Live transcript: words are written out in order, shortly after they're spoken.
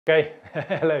Okay,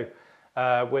 hello.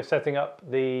 We're setting up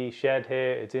the shed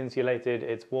here. It's insulated,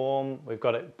 it's warm. We've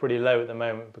got it pretty low at the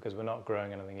moment because we're not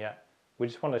growing anything yet. We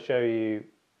just want to show you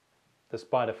the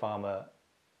Spider Farmer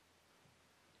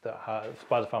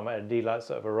LED lights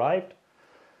that have arrived.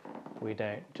 We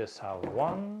don't just have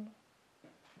one,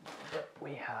 but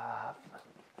we have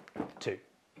two.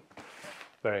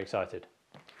 Very excited.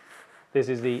 This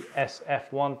is the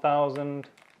SF-1000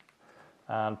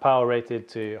 and power rated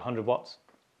to 100 watts.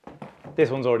 This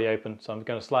one's already open, so I'm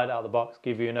going to slide it out of the box,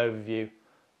 give you an overview,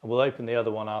 and we'll open the other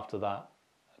one after that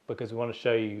because we want to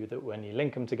show you that when you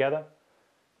link them together,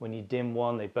 when you dim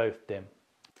one, they both dim.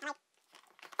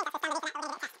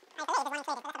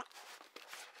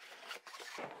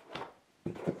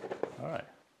 Alright,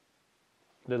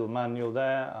 little manual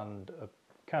there and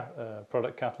a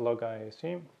product catalogue, I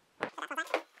assume.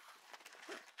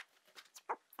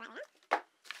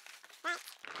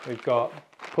 We've got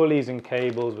pulleys and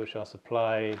cables which are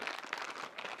supplied,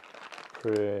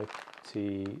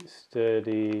 pretty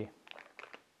sturdy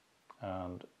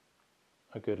and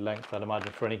a good length, I'd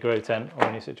imagine, for any grow tent or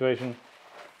any situation.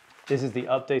 This is the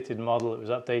updated model. It was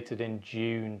updated in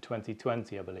June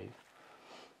 2020, I believe.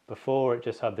 Before, it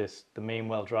just had the main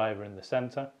well driver in the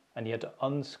center, and you had to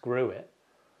unscrew it,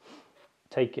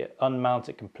 take it, unmount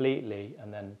it completely,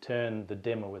 and then turn the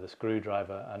dimmer with a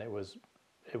screwdriver, and it was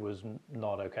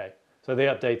not okay. So they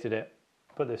updated it,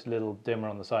 put this little dimmer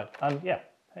on the side, and yeah,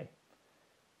 hey,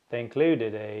 they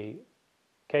included a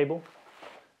cable,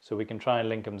 so we can try and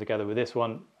link them together with this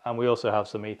one, and we also have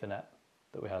some Ethernet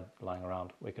that we had lying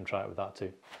around. We can try it with that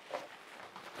too.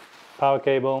 Power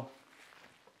cable.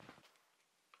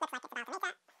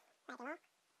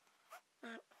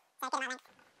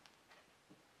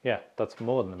 Yeah, that's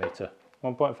more than a meter.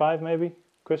 1.5 maybe?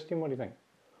 Christian, what do you think?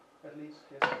 At least,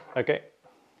 yes. Okay.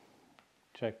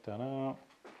 Check that out.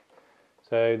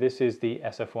 So this is the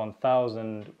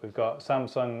SF-1000. We've got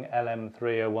Samsung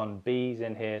LM301Bs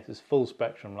in here. This is full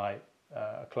spectrum light,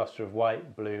 a cluster of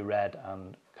white, blue, red,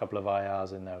 and a couple of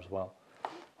IRs in there as well.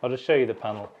 I'll just show you the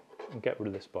panel and get rid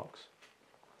of this box.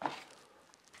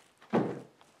 And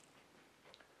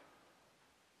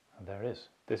there it is.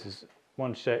 This is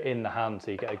one shot in the hand so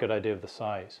you get a good idea of the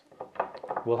size.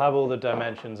 We'll have all the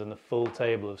dimensions and the full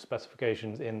table of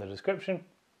specifications in the description,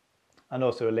 and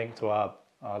also a link to our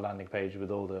landing page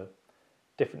with all the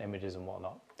different images and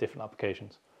whatnot, different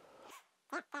applications.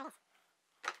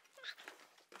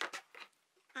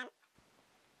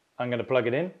 I'm going to plug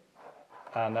it in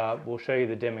and we'll show you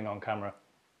the dimming on camera.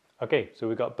 Okay, so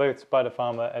we've got both Spider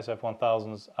Farmer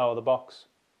SF-1000s out of the box.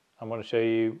 I'm going to show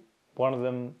you one of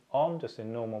them on, just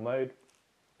in normal mode,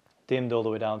 dimmed all the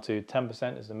way down to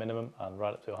 10% is the minimum and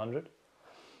right up to 100.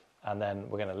 And then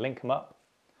we're going to link them up.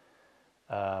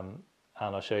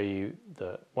 And I'll show you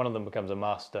that one of them becomes a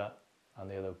master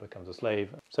and the other becomes a slave.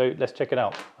 So let's check it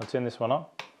out. I'll turn this one on.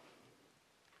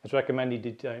 It's recommended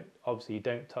you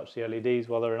don't touch the LEDs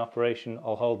while they're in operation.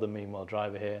 I'll hold the main well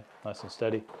driver here, nice and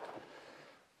steady.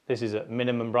 This is at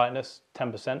minimum brightness,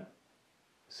 10%.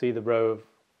 See the row of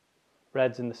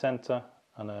reds in the center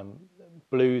and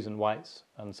blues and whites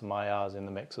and some IRs in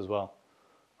the mix as well.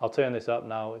 I'll turn this up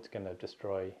now. It's going to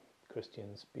destroy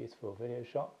Christian's beautiful video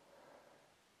shot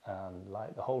and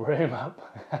light the whole room up.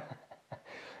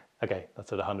 Okay,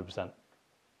 that's at 100%.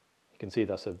 You can see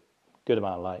that's a good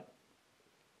amount of light.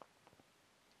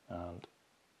 And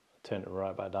turn it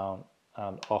right back down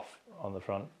and off on the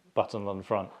front, button on the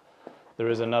front.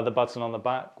 There is another button on the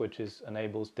back which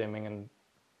enables dimming and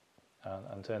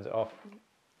turns it off.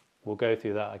 We'll go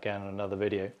through that again in another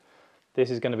video.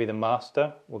 This is going to be the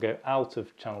master. We'll go out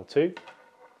of channel 2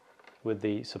 with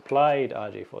the supplied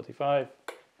RJ45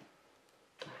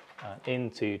 and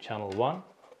into channel 1.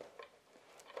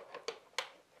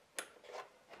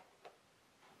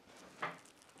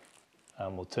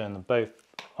 And we'll turn them both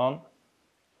on.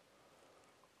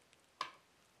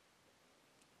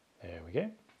 There we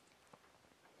go.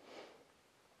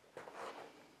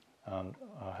 And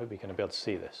I hope you're going to be able to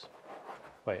see this.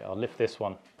 Wait, I'll lift this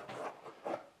one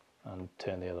and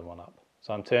turn the other one up.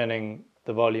 So I'm turning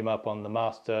the volume up on the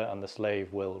master and the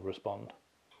slave will respond.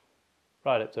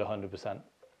 Right up to 100%.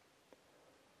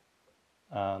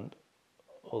 And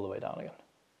all the way down again.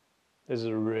 This is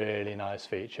a really nice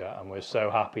feature and we're so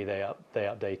happy they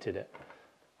updated it.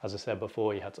 As I said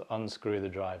before, you had to unscrew the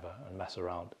driver and mess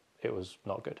around. It was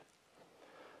not good.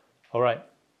 All right,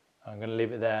 I'm going to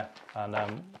leave it there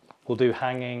and we'll do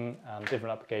hanging and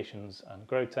different applications and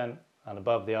grow tent and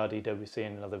above the RDWC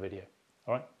in another video.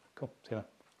 All right, cool, see you then.